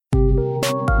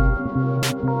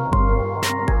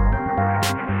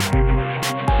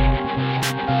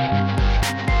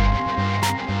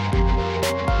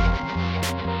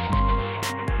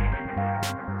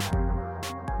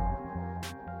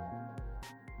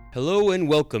Hello and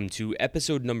welcome to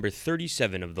episode number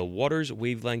 37 of the Waters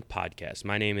Wavelength Podcast.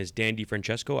 My name is Dan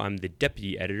DiFrancesco. I'm the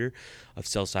deputy editor of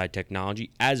Sellside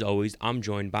Technology. As always, I'm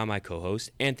joined by my co-host,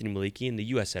 Anthony Malikian, the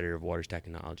U.S. editor of Waters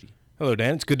Technology. Hello,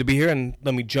 Dan. It's good to be here, and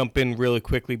let me jump in really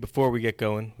quickly before we get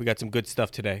going. We got some good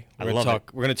stuff today. We're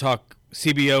going to talk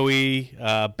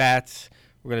CBOE-Bats.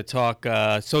 We're going to talk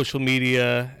social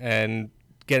media and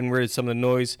getting rid of some of the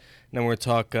noise. And then we're going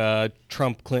to talk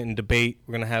Trump-Clinton debate.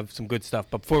 We're going to have some good stuff.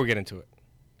 But before we get into it.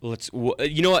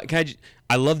 You know what?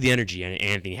 I love the energy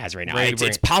Anthony has right now.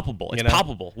 It's palpable. It's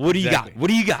palpable. What do you got? What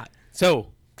do you got?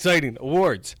 So, exciting.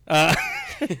 Awards.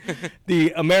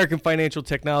 The American Financial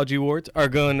Technology Awards are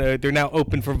they're now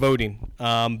open for voting.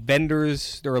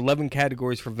 Vendors, there are 11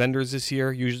 categories for vendors this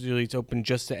year. Usually it's open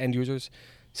just to end users.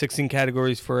 16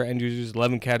 categories for end users,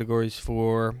 11 categories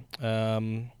for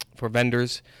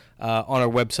vendors. On our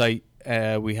website,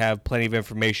 we have plenty of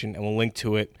information, and we'll link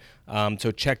to it.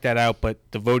 So check that out. But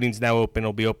the voting's now open.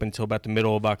 It'll be open until about the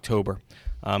middle of October.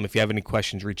 If you have any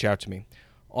questions, reach out to me.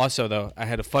 Also, though, I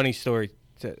had a funny story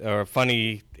or a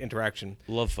funny interaction.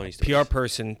 Love funny stories. PR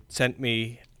person sent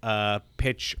me a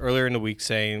pitch earlier in the week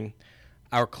saying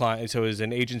our client, so it was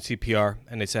an agency PR,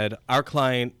 and they said, our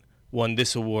client won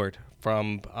this award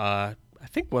from I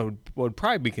think what would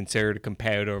probably be considered a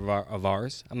competitor of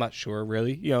ours. I'm not sure,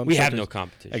 really. We have no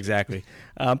competition. Exactly.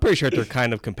 I'm pretty sure they're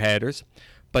kind of competitors.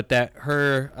 But that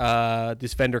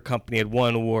this vendor company had won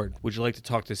an award. Would you like to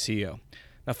talk to the CEO?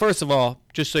 Now, first of all,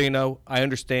 just so you know, I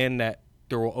understand that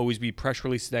there will always be press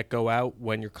releases that go out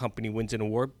when your company wins an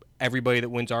award. Everybody that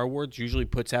wins our awards usually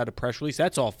puts out a press release.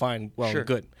 That's all fine, well, and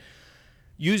good.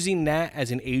 Using that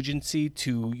as an agency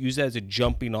to use that as a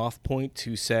jumping off point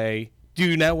to say, do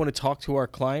you now want to talk to our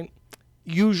client?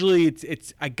 Usually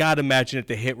it's I got to imagine that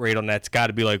the hit rate on that's got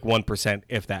to be like 1%,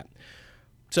 if that.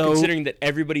 So considering that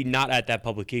everybody not at that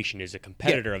publication is a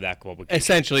competitor of that publication.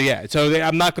 Essentially, yeah. So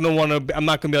I'm not going to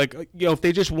be like, if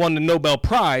they just won the Nobel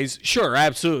Prize, sure,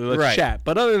 absolutely, let's chat.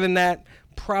 But other than that,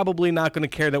 probably not going to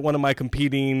care that one of my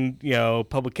competing,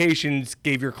 publications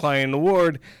gave your client an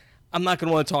award. I'm not going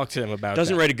to want to talk to them about it.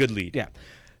 Doesn't write a good lead. Yeah.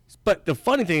 But the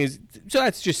funny thing is, so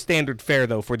that's just standard fare,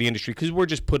 though, for the industry, because we're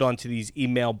just put onto these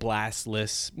email blast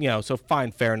lists, so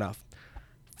fine, fair enough.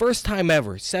 First time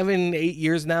ever, 7-8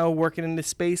 years now working in this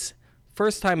space,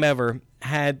 first time ever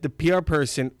had the PR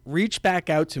person reach back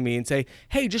out to me and say,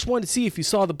 hey, just wanted to see if you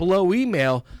saw the below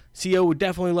email. CEO would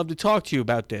definitely love to talk to you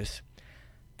about this.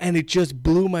 And it just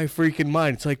blew my freaking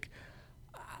mind. It's like,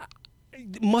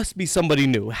 it must be somebody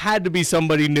new. Had to be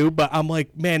somebody new, but I'm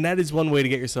like, man, that is one way to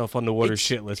get yourself on the Waters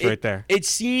shit list right there. It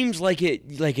seems like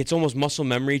it's almost muscle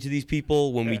memory to these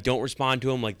people when we don't respond to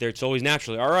them. Like it's always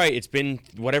naturally, all right, it's been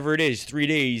whatever it is, 3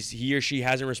 days, he or she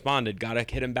hasn't responded. Got to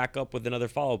hit him back up with another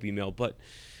follow-up email. But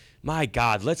my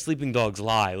God, let sleeping dogs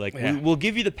lie. We'll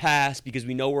give you the pass because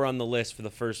we know we're on the list for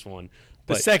the first one.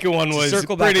 The second one was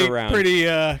pretty.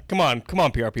 Come on,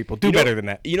 PR people, do better than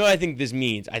that. You know what I think this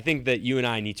means? I think that you and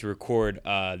I need to record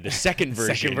the second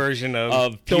version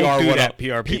of PR. Don't do that,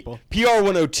 PR people. PR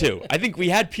 102. I think we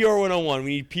had PR 101. We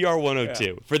need PR 102.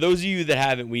 Yeah. For those of you that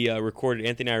haven't, we recorded.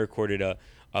 Anthony and I recorded a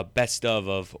best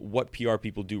of what PR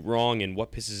people do wrong and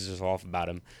what pisses us off about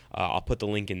them. I'll put the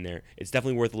link in there. It's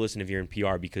definitely worth a listen if you're in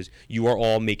PR because you are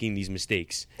all making these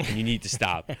mistakes and you need to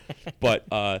stop. But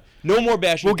no more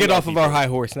bashing. We'll get PR off people. of our high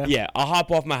horse now. Yeah, I'll hop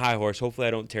off my high horse. Hopefully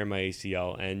I don't tear my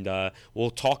ACL. And we'll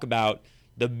talk about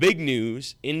the big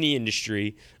news in the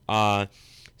industry.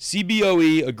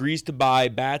 CBOE agrees to buy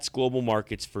Bats Global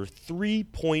Markets for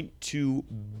 $3.2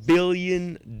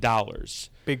 billion.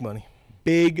 Big money.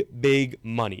 Big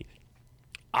money.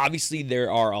 Obviously,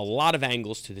 there are a lot of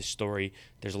angles to this story.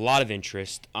 There's a lot of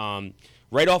interest.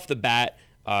 Right off the bat,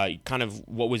 kind of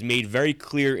what was made very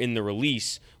clear in the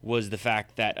release was the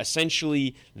fact that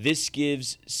essentially this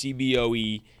gives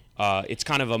CBOE, it's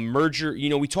kind of a merger.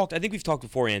 I think we've talked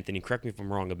before, Anthony, correct me if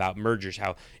I'm wrong, about mergers,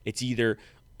 how it's either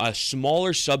a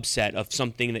smaller subset of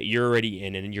something that you're already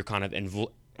in and you're kind of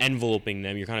enveloping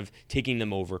them, you're kind of taking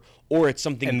them over, or it's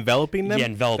something enveloping them. Yeah,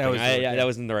 enveloping. That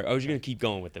wasn't the right. I was going to keep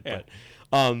going with it, but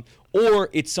or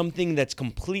it's something that's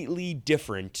completely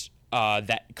different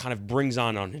that kind of brings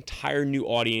on an entire new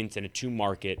audience and a new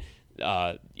market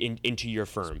into your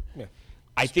firm. Yeah.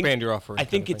 Expand your offering. I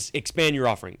think it's expand your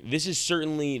offering. This is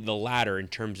certainly the latter in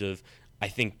terms of. I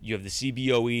think you have the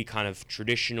CBOE kind of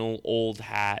traditional old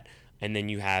hat, and then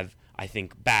you have I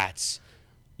think Bats.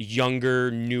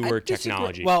 Younger, newer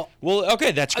technology. Well,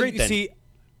 okay, that's great then. See,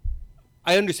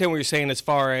 I understand what you're saying as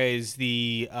far as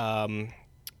the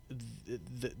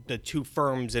two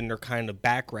firms and their kind of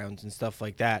backgrounds and stuff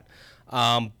like that.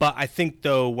 But I think,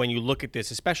 though, when you look at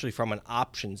this, especially from an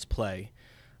options play,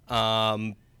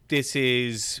 This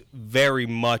is very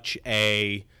much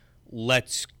a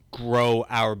let's grow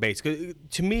our base. 'Cause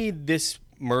to me, this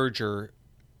merger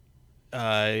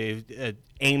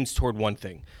aims toward one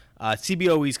thing.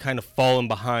 CBOE's kind of fallen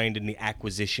behind in the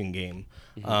acquisition game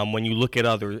when you look at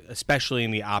other, especially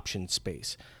in the option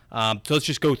space. So let's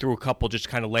just go through a couple, just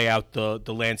kind of lay out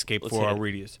the landscape for our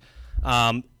readers.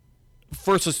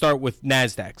 First, let's start with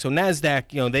NASDAQ. So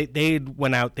NASDAQ, they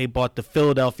went out, they bought the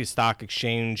Philadelphia Stock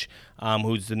Exchange,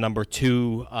 who's the number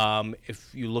 2. If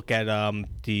you look at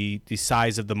the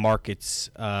size of the markets,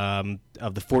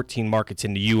 of the 14 markets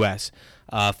in the U.S.,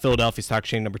 Philadelphia Stock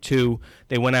Exchange number 2.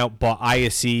 They went out, bought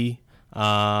ISE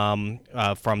from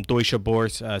Deutsche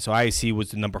Börse. So ISE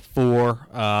was the number 4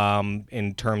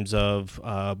 in terms of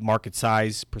market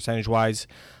size, percentage-wise.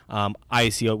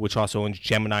 ISE, which also owns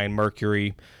Gemini and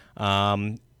Mercury.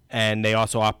 And they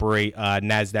also operate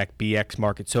NASDAQ BX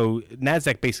market. So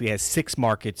NASDAQ basically has 6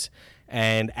 markets,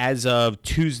 and as of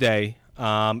Tuesday,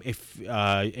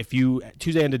 if you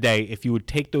Tuesday end of day, if you would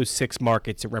take those 6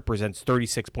 markets, it represents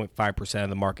 36.5% of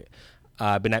the market.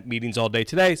 I've been at meetings all day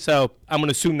today, so I'm going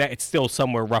to assume that it's still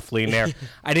somewhere roughly in there.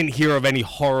 I didn't hear of any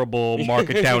horrible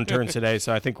market downturns today,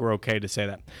 so I think we're okay to say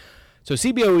that. So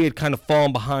CBOE had kind of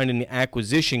fallen behind in the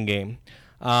acquisition game.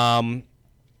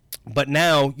 But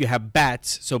now you have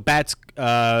Bats. So Bats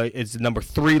is the number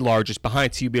 3 largest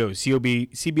behind CBOE.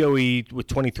 CBOE with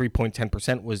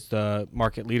 23.10% was the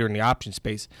market leader in the option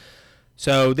space.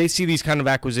 So they see these kind of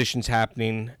acquisitions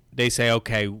happening. They say,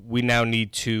 okay, we now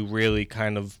need to really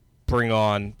kind of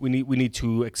we need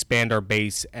to expand our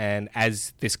base. And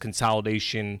as this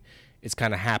consolidation is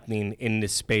kind of happening in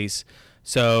this space,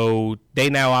 so they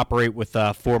now operate with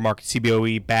 4 markets: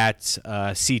 CBOE, Bats,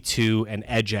 C2, and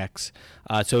EdgeX.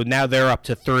 So now they're up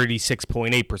to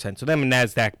 36.8%. So them and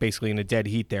NASDAQ basically in a dead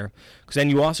heat there. Because then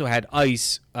you also had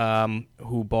ICE,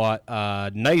 who bought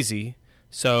NYSE.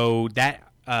 So that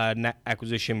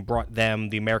acquisition brought them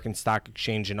the American Stock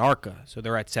Exchange and ARCA. So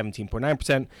they're at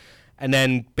 17.9%. And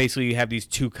then basically you have these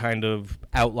 2 kind of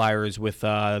outliers with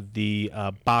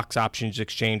the Box Options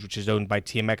Exchange, which is owned by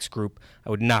TMX Group. I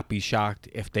would not be shocked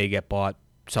if they get bought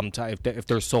sometime, if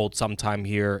they're sold sometime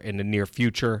here in the near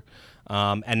future.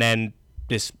 And then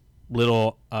this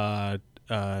little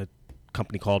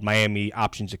company called Miami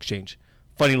Options Exchange.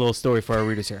 Funny little story for our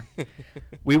readers here.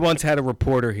 We once had a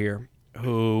reporter here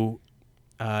who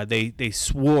they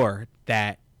swore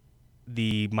that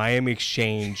the Miami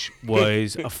Exchange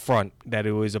was a front, that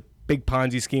it was a big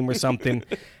Ponzi scheme or something,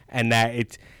 and that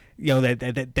it's,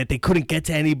 that they couldn't get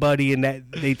to anybody, and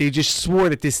that they just swore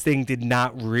that this thing did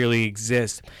not really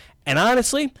exist. And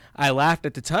honestly, I laughed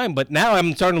at the time, but now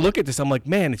I'm starting to look at this. I'm like,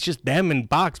 man, it's just them and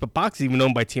Box, but Box is even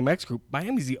owned by TMX Group.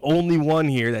 Miami's the only one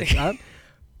here that's not.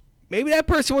 Maybe that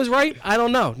person was right. I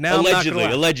don't know. Now allegedly.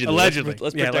 Let's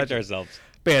Yeah, protect ourselves.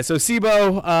 But yeah, so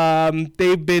CBOE,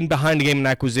 they've been behind the game in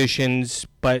acquisitions,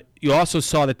 but you also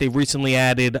saw that they recently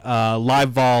added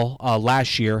LiveVol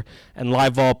last year, and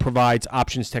LiveVol provides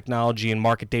options technology and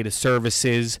market data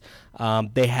services.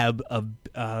 They have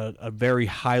a very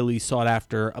highly sought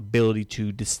after ability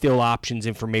to distill options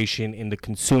information into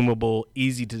consumable,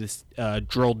 easy to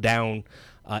drill down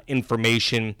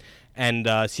information, and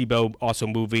CBOE also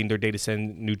moving their data center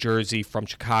in New Jersey from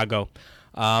Chicago.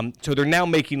 So they're now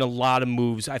making a lot of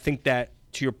moves. I think that,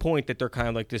 to your point, that they're kind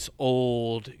of like this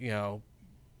old,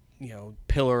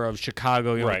 pillar of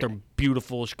Chicago, right, with their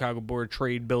beautiful Chicago Board of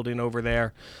Trade building over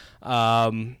there.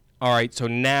 All right, so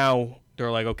now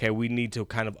they're like, okay, we need to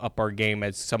kind of up our game,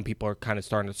 as some people are kind of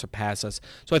starting to surpass us.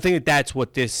 So I think that that's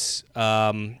what this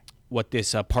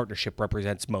partnership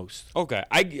represents most. Okay.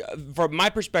 From my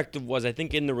perspective I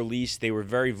think in the release they were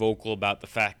very vocal about the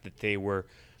fact that they were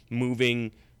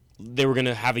going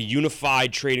to have a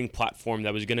unified trading platform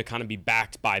that was going to kind of be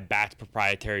backed by Bats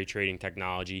proprietary trading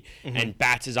technology. Mm-hmm. And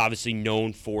Bats is obviously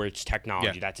known for its technology.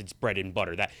 Yeah. That's its bread and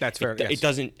butter. That's fair. Yes. It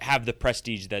doesn't have the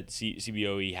prestige that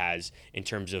CBOE has in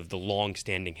terms of the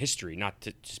long-standing history. Not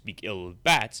to speak ill of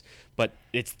Bats, but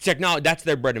it's technology. That's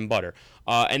their bread and butter.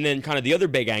 And then kind of the other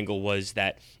big angle was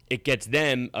that it gets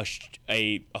them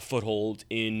a foothold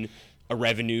in a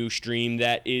revenue stream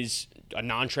that is a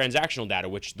non-transactional data,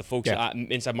 which the folks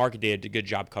inside market data did a good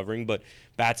job covering. But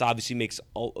Bats obviously makes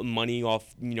money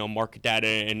off market data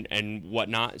and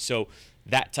whatnot. So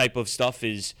that type of stuff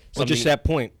is something. Well, just that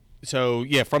point. So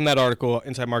yeah, from that article,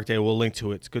 Inside Market Data, we'll link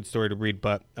to it. It's a good story to read.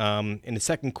 But in the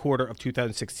second quarter of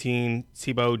 2016,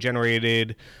 CBOE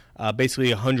generated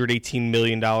basically $118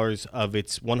 million of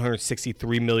its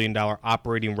 $163 million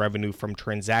operating revenue from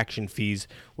transaction fees,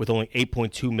 with only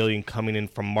 $8.2 million coming in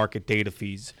from market data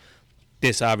fees.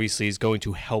 this obviously is going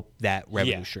to help that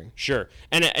revenue stream. Sure.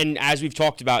 And as we've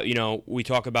talked about, we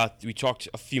talked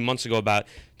a few months ago about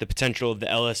the potential of the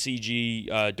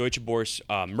LSEG Deutsche Börse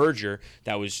merger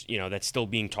that was, that's still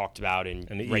being talked about, and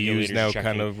the EU regulators is now checking.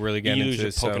 kind of really getting into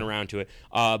this, poking around to it.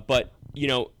 But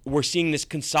we're seeing this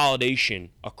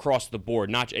consolidation across the board.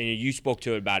 Not, and you spoke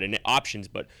to it about in options,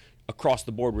 but across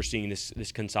the board we're seeing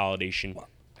this consolidation.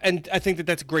 And I think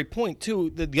that's a great point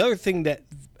too. The other thing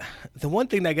the one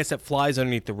thing that I guess that flies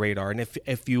underneath the radar, and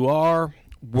if you are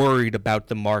worried about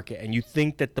the market and you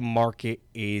think that the market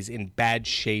is in bad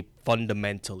shape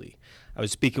fundamentally, I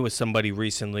was speaking with somebody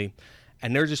recently,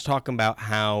 and they're just talking about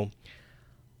how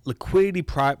liquidity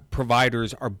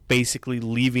providers are basically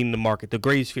leaving the market. The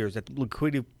greatest fear is that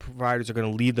liquidity providers are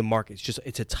going to leave the market.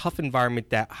 It's a tough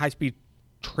environment, that high-speed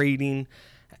trading,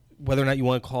 whether or not you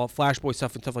want to call it flash boy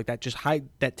stuff and stuff like that,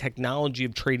 that technology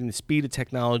of trading, the speed of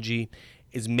technology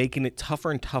is making it tougher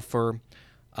and tougher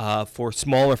for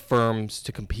smaller firms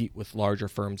to compete with larger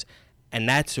firms. And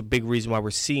that's a big reason why we're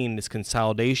seeing this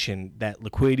consolidation, that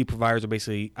liquidity providers are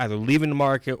basically either leaving the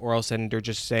market or else then they're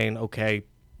just saying, okay,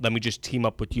 let me just team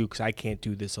up with you because I can't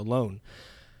do this alone.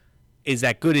 Is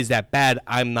that good? Is that bad?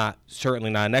 I'm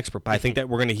certainly not an expert, but I think that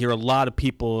we're going to hear a lot of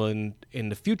people in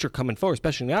the future coming forward,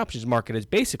 especially in the options market, is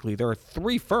basically there are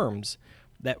 3 firms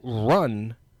that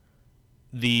run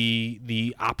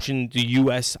the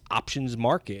U.S. options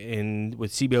market, and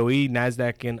with CBOE,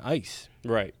 NASDAQ, and ICE.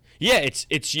 Right. Yeah, it's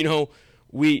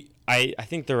I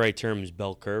think the right term is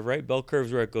bell curve, right? Bell curve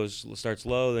is where it starts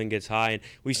low, then gets high, and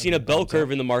we've seen a bell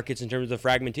curve in the markets in terms of the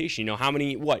fragmentation. How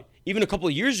many, even a couple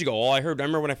of years ago, all I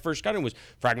remember when I first got in was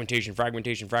fragmentation.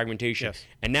 Yes.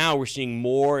 And now we're seeing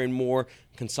more and more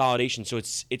consolidation. So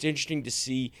it's interesting to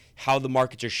see how the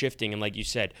markets are shifting, and like you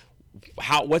said,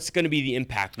 what's going to be the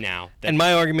impact now? And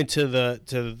my argument to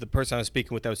the person I was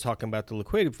speaking with that was talking about the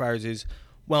liquidity providers is,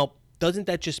 well, doesn't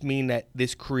that just mean that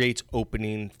this creates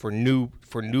opening for new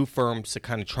firms to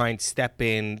kind of try and step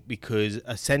in? Because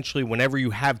essentially, whenever you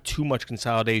have too much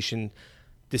consolidation,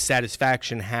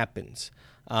 dissatisfaction happens.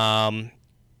 That'll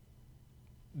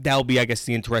be, I guess,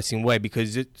 the interesting way.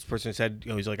 Because this person said,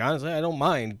 he's like, honestly, I don't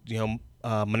mind,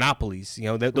 monopolies.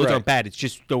 Those Right. aren't bad. It's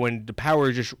just when the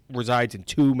power just resides in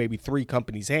 2, maybe 3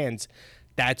 companies' hands,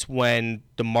 that's when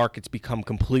the markets become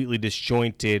completely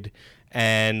disjointed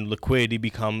and liquidity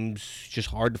becomes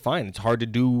just hard to find. It's hard to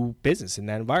do business in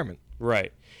that environment.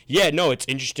 Right. Yeah, no, it's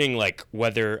interesting, like,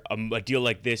 whether a deal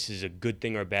like this is a good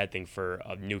thing or a bad thing for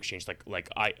a new exchange like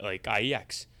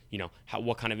IEX.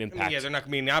 What kind of impact? They're not going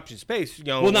to be in the option space.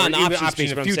 Well, not in the option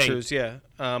space, and but I'm saying- futures,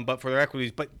 but for their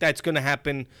equities. But that's going to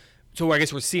happen. So I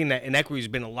guess we're seeing that in equities,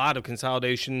 been a lot of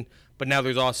consolidation, but now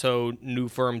there's also new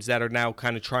firms that are now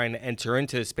kind of trying to enter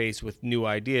into the space with new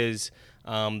ideas.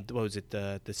 What was it,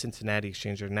 the Cincinnati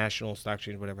Exchange or National Stock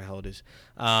Exchange, whatever the hell it is.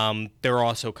 They're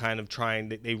also kind of trying,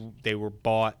 they were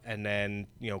bought and then,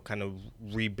 kind of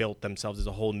rebuilt themselves as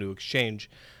a whole new exchange.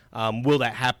 Will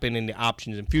that happen in the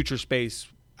options and future space?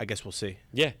 I guess we'll see.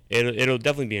 Yeah, it'll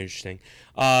definitely be interesting.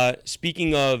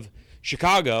 Speaking of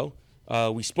Chicago,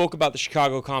 we spoke about the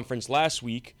Chicago conference last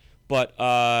week, but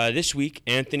this week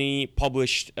Anthony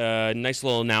published a nice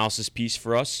little analysis piece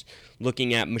for us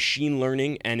looking at machine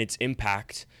learning and its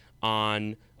impact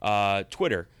on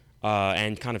Twitter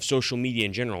and kind of social media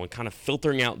in general, and kind of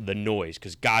filtering out the noise,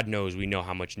 because God knows we know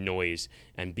how much noise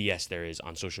and BS there is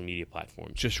on social media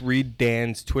platforms. Just read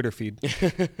Dan's Twitter feed.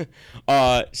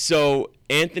 So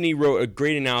Anthony wrote a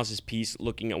great analysis piece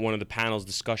looking at one of the panels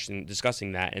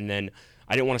discussing that, and then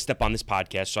I didn't want to step on this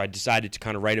podcast, so I decided to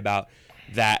kind of write about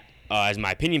that as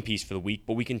my opinion piece for the week,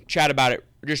 but we can chat about it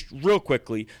just real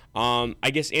quickly.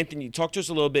 I guess, Anthony, talk to us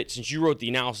a little bit, since you wrote the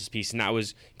analysis piece, and that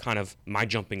was kind of my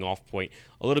jumping off point,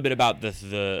 a little bit about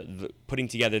the putting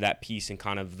together that piece and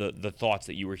kind of the thoughts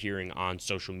that you were hearing on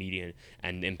social media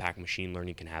and the impact machine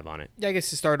learning can have on it. Yeah, I guess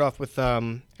to start off with,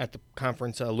 at the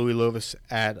conference, Louis Lovis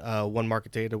at One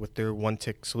Market Data with their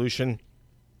one-tick solution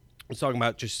was talking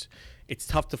about just it's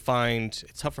tough for firms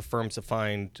to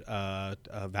find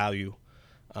value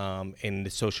in the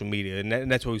social media, and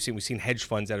that's what we've seen. We've seen hedge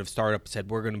funds that have started up and said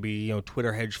we're going to be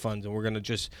Twitter hedge funds, and we're going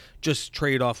to just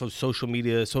trade off of social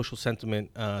media, social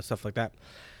sentiment, stuff like that.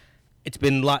 It's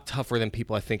been a lot tougher than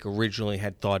people I think originally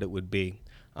had thought it would be.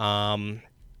 The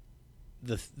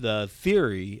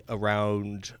theory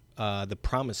around the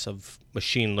promise of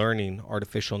machine learning,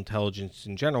 artificial intelligence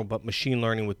in general, but machine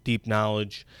learning with deep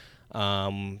knowledge,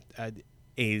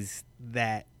 is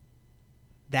that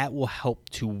will help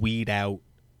to weed out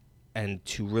and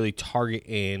to really target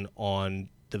in on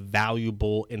the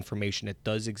valuable information that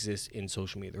does exist in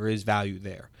social media. There is value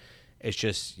there. It's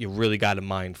just you really got to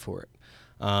mine for it.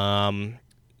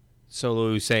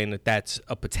 Solo was saying that that's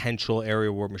a potential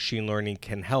area where machine learning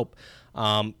can help,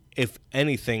 if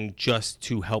anything, just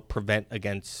to help prevent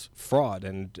against fraud.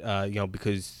 And,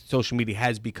 because social media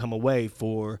has become a way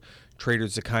for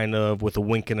traders to kind of, with a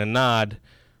wink and a nod,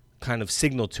 kind of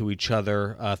signal to each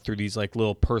other through these like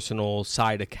little personal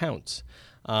side accounts.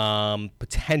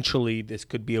 Potentially, this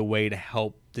could be a way to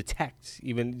help detect,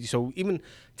 even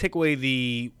take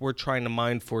away we're trying to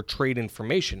mine for trade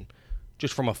information,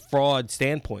 just from a fraud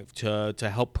standpoint, to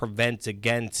help prevent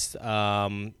against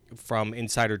from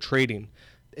insider trading.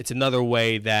 It's another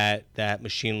way that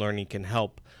machine learning can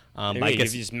help. I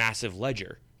guess this massive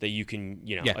ledger that you can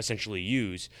essentially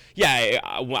use. Yeah,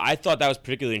 I thought that was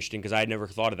particularly interesting because I had never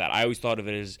thought of that. I always thought of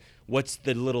it as what's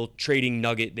the little trading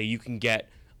nugget that you can get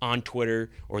on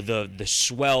Twitter, or the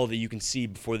swell that you can see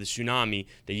before the tsunami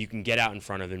that you can get out in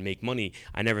front of and make money.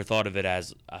 I never thought of it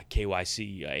as a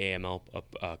KYC, AML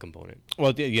component.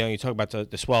 Well, you talk about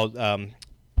the swell.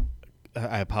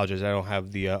 I apologize, I don't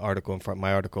have the article in front.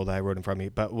 My article that I wrote in front of me,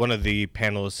 but one of the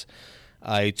panelists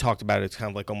talked about it's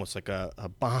kind of like almost like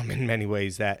a bomb in many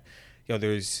ways. That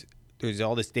there's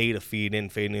all this data feed in,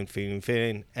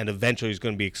 and eventually there's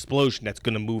going to be an explosion that's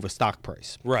going to move a stock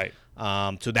price. Right.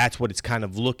 So that's what it's kind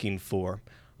of looking for.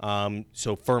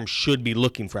 So firms should be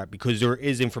looking for that because there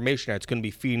is information that's going to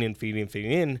be feeding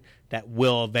in that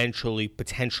will eventually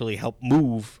potentially help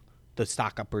move the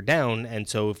stock up or down. And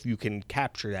so if you can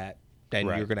capture that, then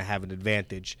you're going to have an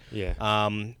advantage. Yeah.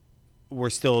 We're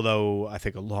still, though, I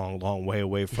think a long, long way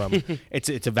away from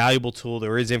it's a valuable tool.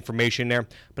 There is information there,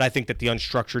 but I think that the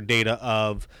unstructured data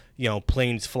of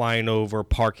planes flying over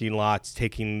parking lots,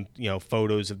 taking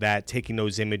photos of that, taking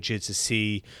those images to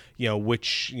see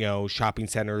which shopping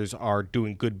centers are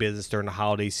doing good business during the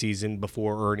holiday season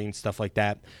before earnings, stuff like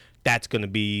that. That's going to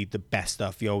be the best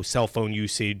stuff. Cell phone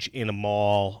usage in a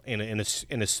mall, in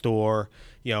a store.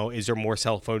 Is there more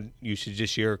cell phone usage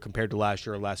this year compared to last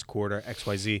year or last quarter?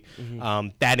 XYZ. Mm-hmm.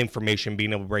 That information,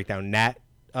 being able to break down that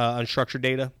unstructured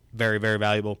data, very, very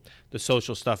valuable. The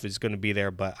social stuff is going to be there,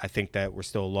 but I think that we're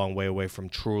still a long way away from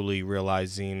truly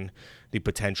realizing the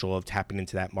potential of tapping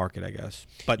into that market, I guess.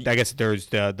 But I guess there's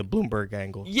the Bloomberg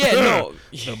angle. Yeah, no.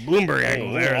 The Bloomberg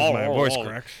angle. There's my voice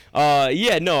cracks.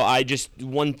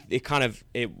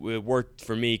 It worked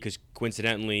for me because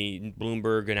coincidentally,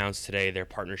 Bloomberg announced today their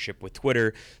partnership with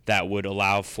Twitter that would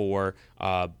allow for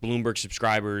Bloomberg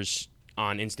subscribers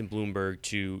on Instant Bloomberg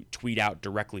to tweet out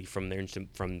directly from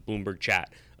from Bloomberg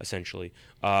chat, essentially.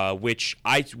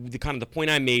 The point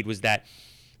I made was that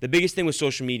the biggest thing with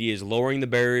social media is lowering the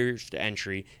barriers to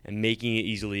entry and making it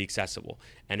easily accessible.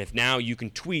 And if now you can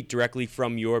tweet directly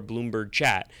from your Bloomberg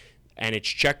chat and it's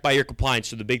checked by your compliance,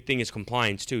 so the big thing is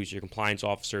compliance too. So your compliance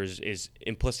officer is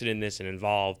implicit in this and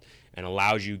involved and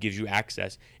gives you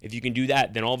access. If you can do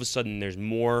that, then all of a sudden there's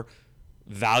more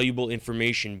valuable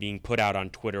information being put out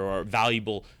on Twitter, or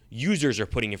valuable users are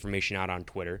putting information out on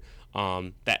Twitter.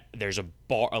 That there's a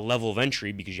level of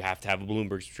entry because you have to have a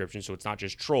Bloomberg subscription, so it's not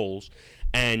just trolls.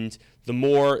 And the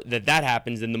more that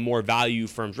happens, then the more value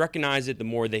firms recognize it, the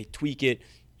more they tweak it,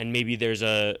 and maybe there's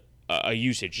a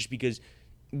usage. Just because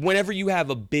whenever you have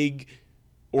a big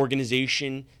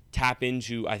organization tap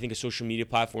into, I think, a social media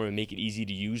platform and make it easy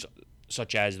to use,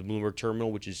 such as the Bloomberg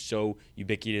Terminal, which is so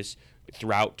ubiquitous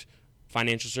throughout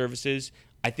financial services,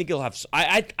 I think it'll have.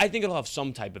 I think it'll have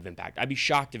some type of impact. I'd be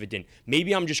shocked if it didn't.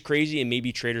 Maybe I'm just crazy, and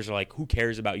maybe traders are like, "Who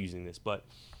cares about using this?" But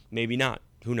maybe not.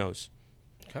 Who knows?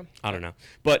 Okay. I don't know.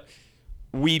 But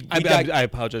I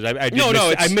apologize.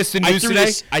 I missed the news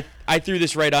today. I threw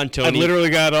this right on Tony. I literally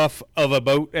got off of a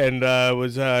boat and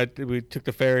we took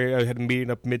the ferry. I had a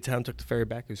meeting up Midtown, took the ferry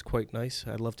back. It was quite nice.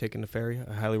 I love taking the ferry.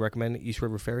 I highly recommend it, East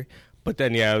River Ferry. But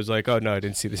then, I was like, oh, no, I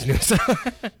didn't see this news.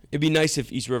 It'd be nice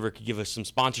if East River could give us some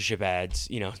sponsorship ads,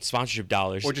 sponsorship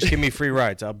dollars. Or just give me free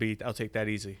rides. I'll take that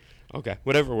easy. Okay,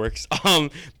 whatever works.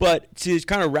 But to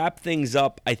kind of wrap things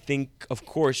up, I think, of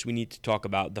course, we need to talk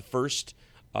about the first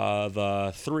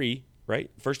of three, right?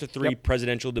 First of three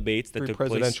presidential debates that took place.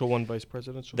 Three presidential, one vice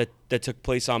presidential. That took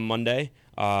place on Monday.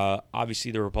 Obviously,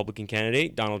 the Republican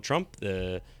candidate, Donald Trump,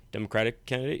 the Democratic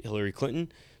candidate, Hillary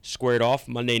Clinton, squared off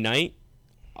Monday night.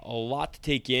 A lot to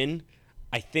take in.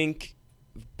 I think,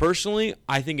 personally,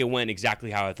 it went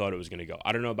exactly how I thought it was going to go.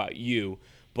 I don't know about you,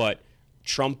 but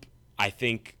Trump, I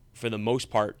think, for the most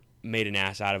part, made an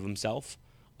ass out of himself.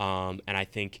 And I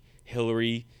think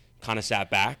Hillary kind of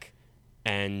sat back.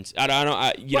 And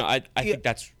I think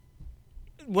that's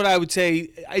what I would say.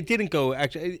 I didn't go.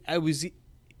 Actually, I was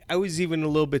even a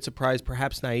little bit surprised,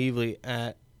 perhaps naively,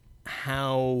 at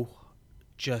how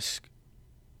just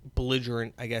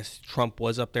belligerent, I guess, Trump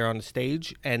was up there on the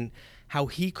stage, and how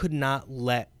he could not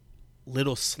let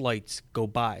little slights go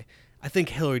by. I think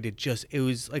Hillary did it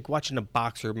was like watching a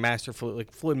boxer masterful,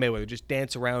 like Floyd Mayweather, just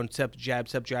dance around, step jab,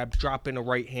 drop in a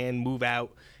right hand, move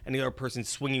out, and the other person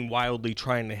swinging wildly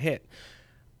trying to hit.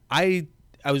 I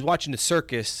was watching The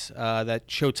Circus, that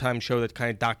Showtime show that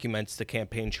kind of documents the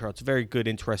campaign trail. It's a very good,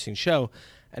 interesting show.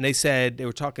 And they said, they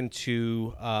were talking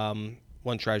to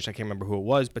one strategist, I can't remember who it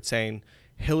was, but saying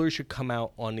Hillary should come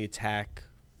out on the attack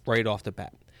right off the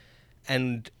bat.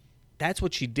 And that's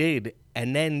what she did,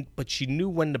 but she knew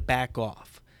when to back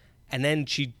off. And then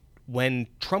when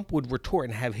Trump would retort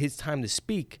and have his time to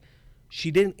speak, she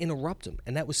didn't interrupt him,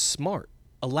 and that was smart.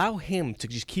 Allow him to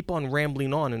just keep on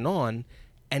rambling on,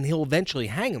 and he'll eventually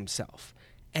hang himself.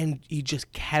 And he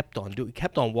just kept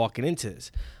on walking into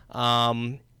this.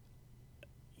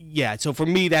 Yeah, so for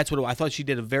me, that's what I thought. She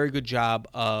did a very good job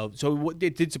of. So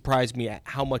it did surprise me at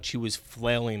how much he was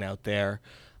flailing out there.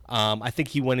 I think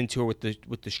he went into it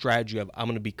with the strategy of, I'm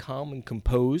going to be calm and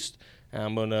composed. And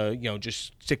I'm going to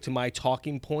just stick to my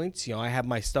talking points. I have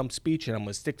my stump speech, and I'm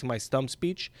going to stick to my stump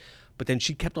speech. But then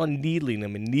she kept on needling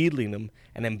him,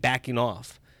 and then backing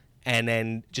off, and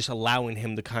then just allowing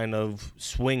him to kind of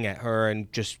swing at her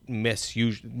and just miss.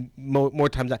 Usually more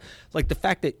times, like the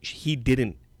fact that he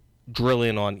didn't drill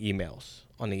in on the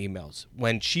emails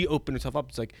when she opened herself up.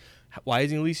 It's like, why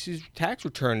isn't he released his tax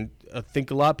return? I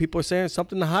think a lot of people are saying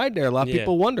something to hide there. A lot of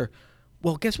people wonder.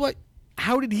 Well, guess what?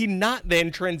 How did he not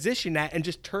then transition that and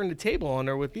just turn the table on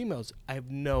her with emails? I have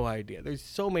no idea. There's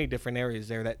so many different areas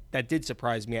there that did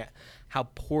surprise me at how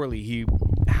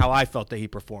how I felt that he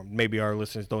performed. Maybe our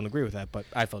listeners don't agree with that, but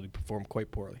I felt he performed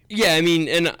quite poorly. Yeah, I mean,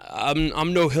 and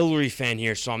I'm no Hillary fan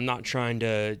here, so I'm not trying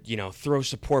to throw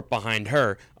support behind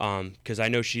her, because I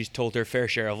know she's told her fair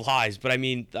share of lies. But I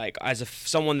mean, like as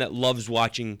someone that loves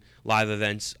watching live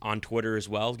events on Twitter as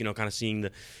well, kind of seeing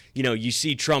you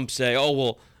see Trump say, "Oh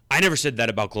well, I never said that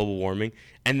about global warming,"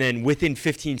 and then within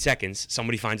 15 seconds,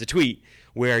 somebody finds a tweet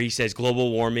where he says global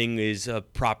warming is a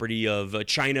property of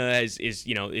China, is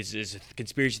a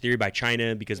conspiracy theory by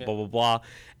China because blah blah blah,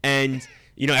 and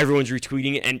everyone's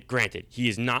retweeting it. And granted, he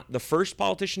is not the first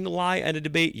politician to lie at a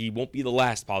debate. He won't be the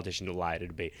last politician to lie at a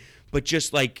debate. But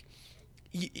just like,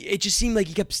 it just seemed like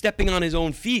he kept stepping on his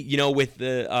own feet, with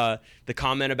the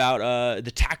comment about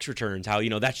the tax returns, how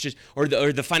that's just or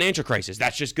the financial crisis,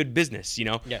 that's just good business,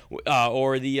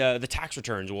 or the tax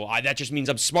returns. Well, that just means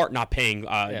I'm smart not paying.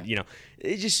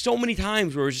 It's just so many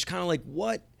times where it's just kind of like,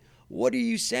 what are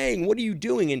you saying? What are you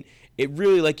doing? And it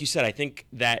really, like you said, I think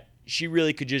that she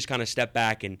really could just kind of step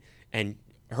back and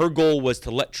her goal was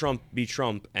to let Trump be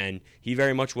Trump, and he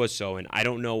very much was so. And I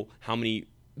don't know how many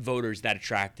voters that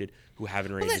attracted who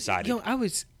haven't already decided.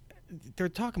 They're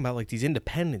talking about like these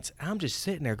independents. I'm just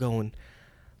sitting there going,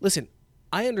 listen,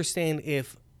 I understand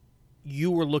if you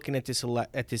were looking at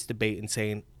this debate and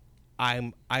saying,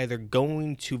 I'm either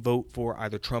going to vote for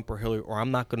either Trump or Hillary, or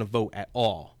I'm not going to vote at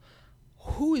all.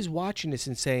 Who is watching this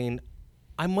and saying,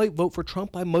 I might vote for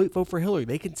Trump, I might vote for Hillary?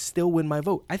 They can still win my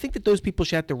vote. I think that those people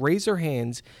should have to raise their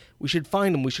hands. We should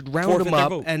find them. We should round them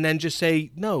up and then just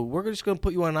say, no, we're just going to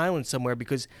put you on an island somewhere,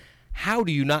 because how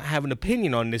do you not have an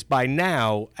opinion on this by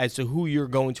now as to who you're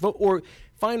going to vote? Or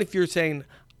fine if you're saying,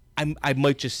 I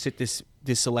might just sit this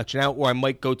election out, or I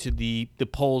might go to the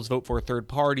polls, vote for a third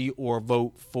party, or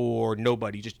vote for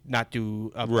nobody, just not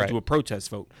do a protest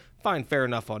vote. Fine, fair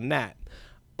enough on that.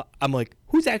 But I'm like,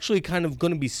 who's actually kind of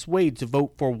going to be swayed to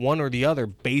vote for one or the other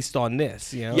based on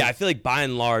this? Yeah, I feel like by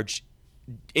and large,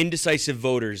 indecisive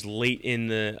voters late in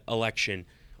the election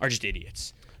are just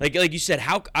idiots. Like you said,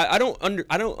 I don't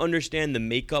understand the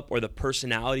makeup or the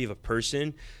personality of a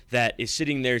person that is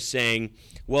sitting there saying,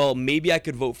 well, maybe I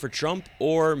could vote for Trump,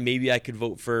 or maybe I could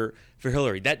vote for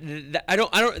Hillary.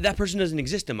 That person doesn't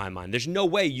exist in my mind. There's no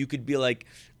way you could be like,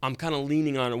 I'm kind of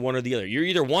leaning on one or the other. You're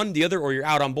either one, the other, or you're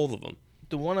out on both of them.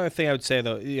 The one other thing I would say,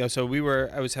 though, so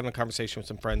I was having a conversation with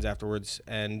some friends afterwards,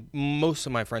 and most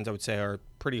of my friends, I would say, are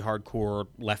pretty hardcore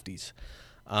lefties.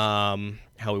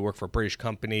 How we work for a British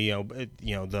company,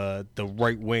 the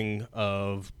right wing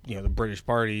of the British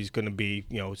party is going to be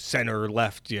center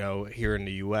left, here in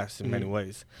the U.S. in many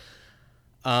ways.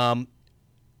 And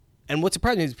what's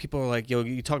surprising is people are like,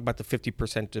 you talk about the 50%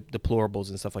 deplorables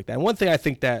and stuff like that. And one thing I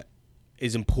think that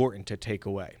is important to take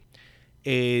away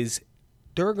is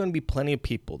there are going to be plenty of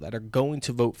people that are going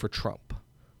to vote for Trump,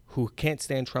 who can't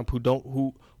stand Trump,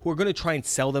 who are going to try and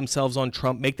sell themselves on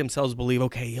Trump, make themselves believe,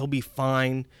 okay, he'll be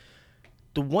fine.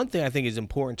 The one thing I think is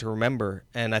important to remember,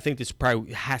 and I think this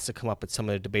probably has to come up at some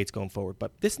of the debates going forward,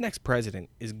 but this next president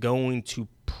is going to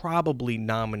probably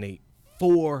nominate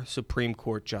 4 Supreme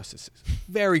Court justices.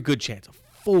 Very good chance of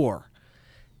 4.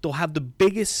 They'll have the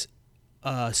biggest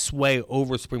sway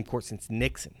over Supreme Court since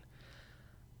Nixon.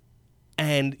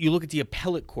 And you look at the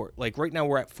appellate court, like right now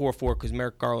we're at 4-4 because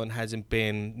Merrick Garland hasn't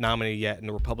been nominated yet, and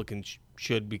the Republicans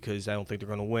should, because I don't think they're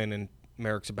going to win, and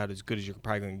Merrick's about as good as you're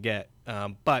probably going to get.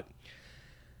 But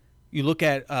you look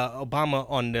at Obama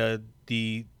on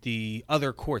the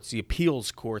other courts, the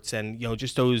appeals courts, and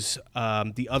just those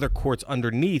the other courts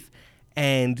underneath,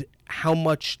 and how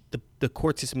much the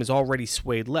court system is already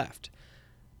swayed left.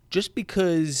 Just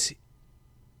because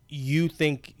you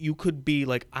think you could be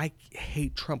like, I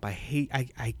hate Trump,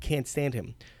 I can't stand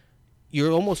him.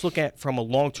 You're almost looking at it from a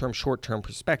long-term, short-term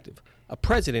perspective. A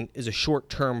president is a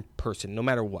short-term person, no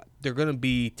matter what. They're going to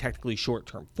be technically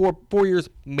short-term. 4 years,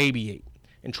 maybe 8.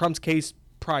 In Trump's case,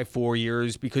 probably 4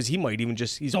 years, because he might even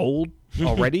he's old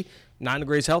already, not in the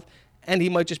greatest health, and he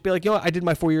might just be like, I did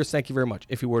my 4 years, thank you very much,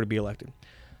 if he were to be elected.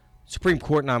 Supreme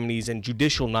Court nominees and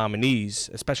judicial nominees,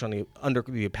 especially under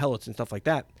the appellates and stuff like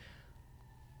that,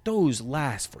 those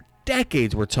last for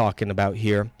decades we're talking about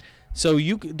here. So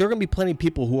there are going to be plenty of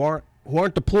people who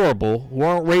aren't deplorable, who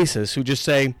aren't racist, who just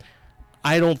say,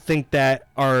 I don't think that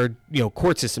our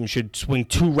court system should swing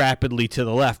too rapidly to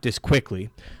the left this quickly.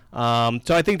 So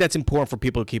I think that's important for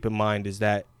people to keep in mind, is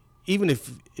that even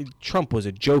if Trump was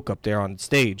a joke up there on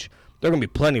stage, there are going to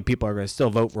be plenty of people who are going to still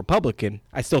vote Republican.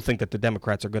 I still think that the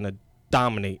Democrats are going to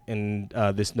dominate in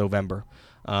this November.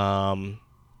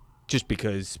 Just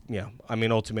because,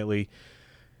 ultimately,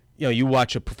 you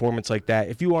watch a performance like that.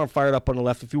 If you aren't fired up on the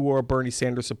left, if you were a Bernie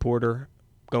Sanders supporter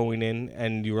going in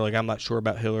and you were like, I'm not sure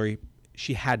about Hillary,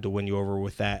 she had to win you over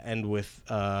with that, and with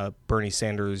Bernie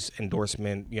Sanders'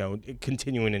 endorsement,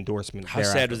 continuing endorsement. How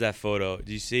sad was that photo? Did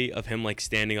you see of him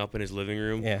standing up in his living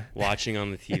room, watching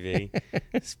on the TV?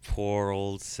 This poor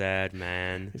old sad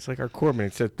man. It's like our Corbin,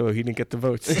 except though he didn't get the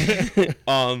votes.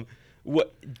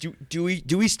 What do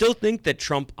we still think that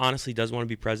Trump honestly does want to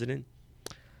be president?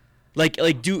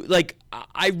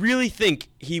 I really think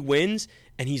he wins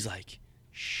and he's like,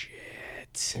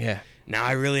 shit. Yeah. Now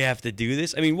I really have to do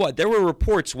this. I mean, what? There were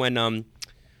reports when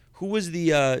who was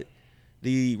the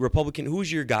Republican? Who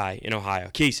was your guy in Ohio?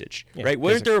 Kasich, right?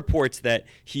 Weren't there reports that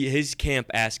his camp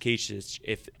asked Kasich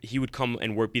if he would come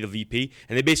and be the VP,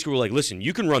 and they basically were like, "Listen,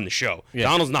 you can run the show. Yeah.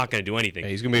 Donald's not going to do anything.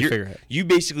 Yeah, he's going to be a figurehead. You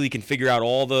basically can figure out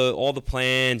all the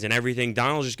plans and everything.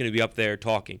 Donald's just going to be up there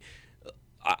talking."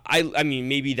 I mean,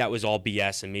 maybe that was all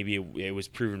BS, and maybe it was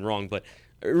proven wrong, but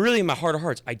really, in my heart of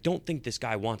hearts, I don't think this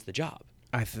guy wants the job.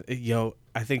 I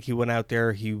think he went out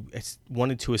there. He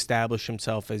wanted to establish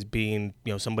himself as being,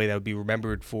 somebody that would be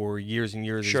remembered for years and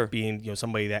years. Sure. As being,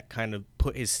 somebody that kind of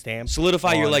put his stamp.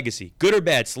 Solidify your legacy, good or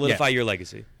bad. Solidify your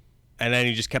legacy. And then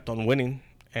he just kept on winning.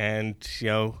 And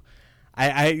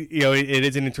it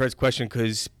is an interesting question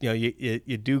because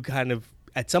you do kind of,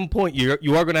 at some point you are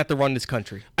going to have to run this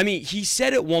country. I mean, he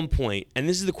said at one point, and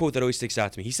this is the quote that always sticks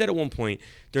out to me. He said at one point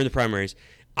during the primaries,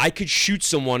 I could shoot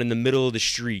someone in the middle of the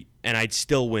street and I'd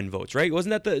still win votes, right?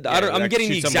 Wasn't that the? I'm getting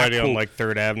the exact quote. Somebody on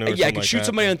 3rd Avenue. I could shoot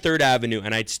somebody on 3rd Avenue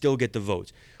and I'd still get the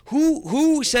votes.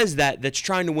 Who says that? That's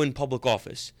trying to win public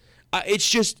office. It's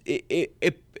just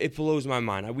it blows my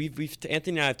mind. We've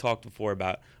Anthony and I have talked before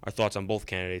about our thoughts on both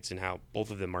candidates and how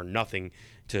both of them are nothing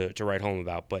to write home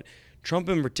about, but Trump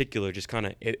in particular just kind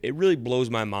of it really blows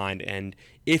my mind. And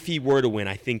if he were to win,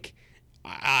 I think.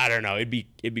 I don't know. It'd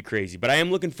be crazy. But I am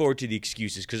looking forward to the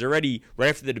excuses because already right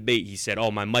after the debate he said,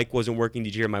 "Oh, my mic wasn't working.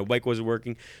 Did you hear my mic wasn't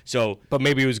working?" So, but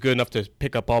maybe it was good enough to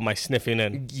pick up all my sniffing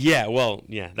and. Yeah, well,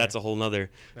 that's a whole nother.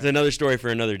 It's another story for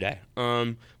another day.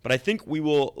 But I think we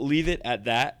will leave it at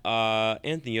that.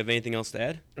 Anthony, you have anything else to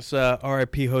add? It's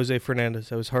R.I.P. Jose Fernandez.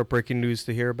 That was heartbreaking news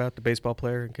to hear about, the baseball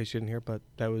player. In case you didn't hear, but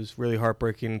that was really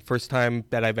heartbreaking. First time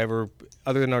that I've ever,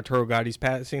 other than Arturo Gotti's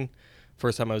passing.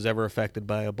 First time I was ever affected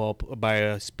by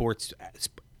a sports,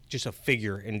 just a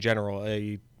figure in general,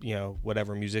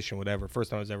 whatever, musician, whatever.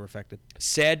 First time I was ever affected.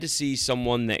 Sad to see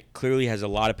someone that clearly has a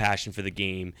lot of passion for the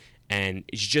game and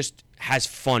has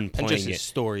fun playing it. And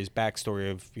just his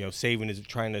backstory of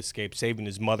trying to escape, saving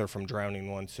his mother from drowning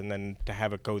once, and then to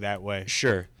have it go that way.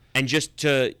 Sure, and just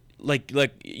to.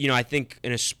 I think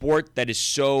in a sport that is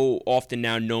so often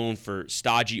now known for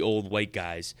stodgy old white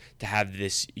guys, to have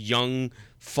this young,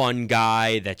 fun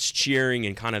guy that's cheering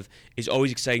and kind of is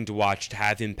always exciting to watch, to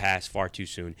have him pass far too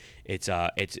soon, it's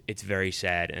very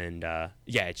sad, and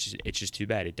it's just too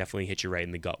bad. It definitely hit you right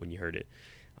in the gut when you heard it.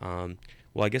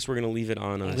 Well, I guess we're going to leave it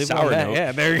on a sour note.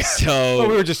 Yeah, there you go. So,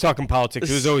 we were just talking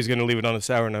politics. It was always going to leave it on a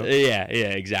sour note. Yeah,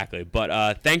 exactly.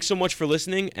 But thanks so much for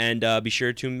listening, and be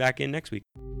sure to tune back in next week.